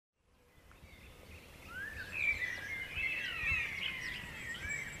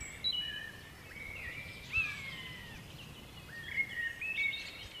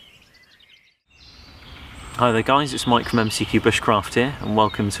Hi there guys, it's Mike from MCQBushcraft here and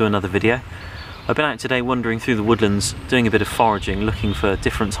welcome to another video. I've been out today wandering through the woodlands, doing a bit of foraging, looking for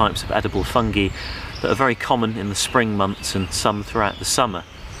different types of edible fungi that are very common in the spring months and some throughout the summer.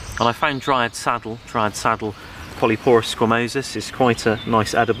 And I found dryad saddle Polyporus squamosus is quite a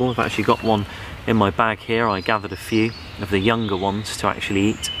nice edible. I've actually got one in my bag here. I gathered a few of the younger ones to actually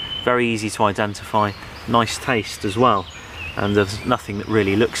eat. Very easy to identify, nice taste as well, and there's nothing that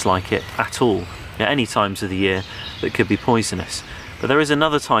really looks like it at all at any times of the year that could be poisonous. But there is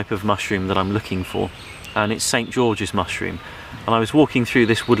another type of mushroom that I'm looking for, and it's St. George's mushroom. And I was walking through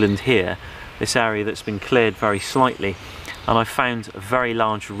this woodland here, this area that's been cleared very slightly, and I found a very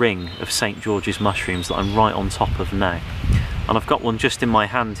large ring of St. George's mushrooms that I'm right on top of now. And I've got one just in my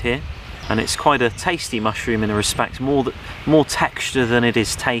hand here, and it's quite a tasty mushroom in a respect, more texture than it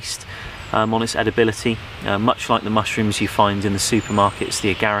is taste on its edibility, much like the mushrooms you find in the supermarkets,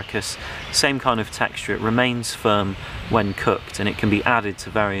 the agaricus, same kind of texture. It remains firm when cooked, and it can be added to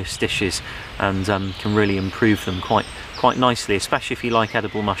various dishes and can really improve them quite nicely, especially if you like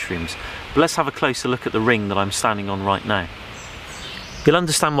edible mushrooms. But let's have a closer look at the ring that I'm standing on right now. You'll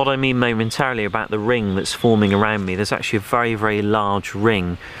understand what I mean momentarily about the ring that's forming around me. There's actually a very, very large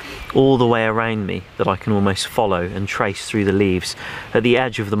ring all the way around me that I can almost follow and trace through the leaves. At the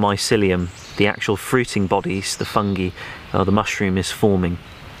edge of the mycelium, the actual fruiting bodies, the fungi, the mushroom is forming.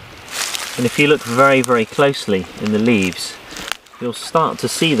 And if you look very, very closely in the leaves, you'll start to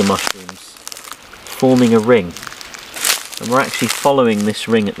see the mushrooms forming a ring. And we're actually following this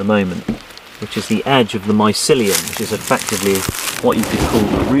ring at the moment, which is the edge of the mycelium, which is effectively what you could call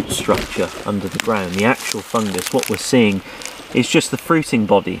the root structure under the ground. The actual fungus, what we're seeing, is just the fruiting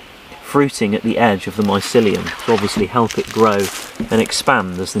body, fruiting at the edge of the mycelium to obviously help it grow and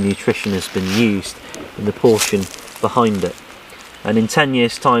expand as the nutrition has been used in the portion behind it. And in 10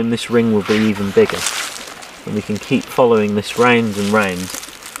 years' time this ring will be even bigger, and we can keep following this round and round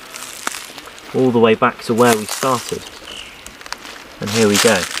all the way back to where we started. And here we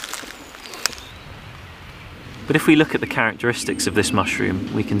go. But if we look at the characteristics of this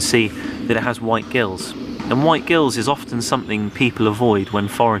mushroom, we can see that it has white gills. And white gills is often something people avoid when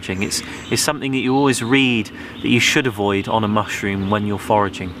foraging. It's something that you always read that you should avoid on a mushroom when you're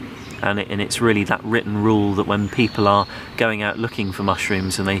foraging. And it's really that written rule that when people are going out looking for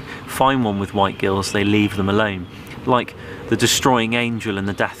mushrooms and they find one with white gills, they leave them alone. Like the destroying angel and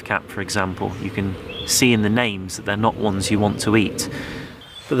the death cap, for example. You can see in the names that they're not ones you want to eat.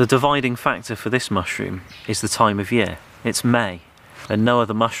 But the dividing factor for this mushroom is the time of year. It's May, and no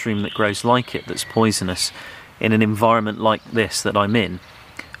other mushroom that grows like it that's poisonous in an environment like this that I'm in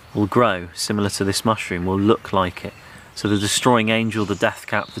will grow similar to this mushroom, will look like it. So the destroying angel, the death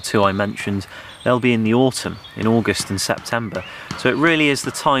cap, the two I mentioned, they'll be in the autumn, in August and September. So it really is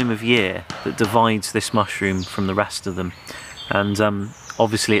the time of year that divides this mushroom from the rest of them. And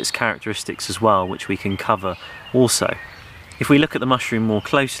obviously its characteristics as well, which we can cover also. If we look at the mushroom more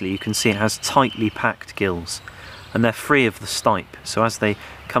closely, you can see it has tightly packed gills, and they're free of the stipe. So as they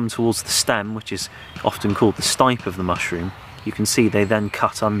come towards the stem, which is often called the stipe of the mushroom, you can see they then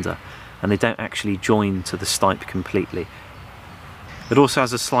cut under, and they don't actually join to the stipe completely. It also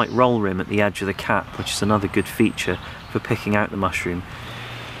has a slight roll rim at the edge of the cap, which is another good feature for picking out the mushroom.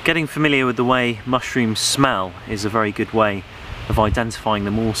 Getting familiar with the way mushrooms smell is a very good way of identifying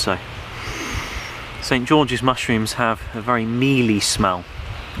them also. St. George's mushrooms have a very mealy smell,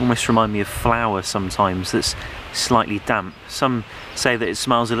 almost remind me of flour sometimes, that's slightly damp. Some say that it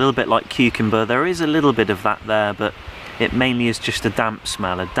smells a little bit like cucumber. There is a little bit of that there, but it mainly is just a damp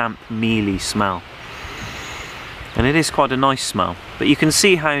smell, a damp mealy smell. And it is quite a nice smell. But you can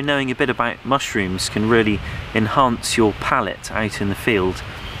see how knowing a bit about mushrooms can really enhance your palate out in the field.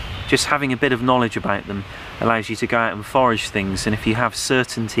 Just having a bit of knowledge about them allows you to go out and forage things, and if you have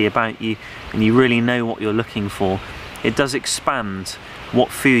certainty about you and you really know what you're looking for, it does expand what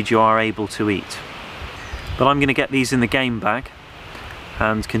food you are able to eat. But I'm going to get these in the game bag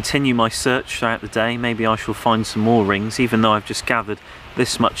and continue my search throughout the day. Maybe I shall find some more rings. Even though I've just gathered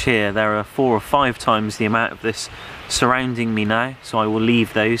this much here, there are 4 or 5 times the amount of this surrounding me now, so I will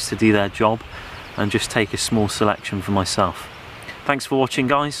leave those to do their job and just take a small selection for myself. Thanks for watching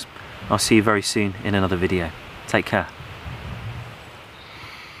guys. I'll see you very soon in another video. Take care.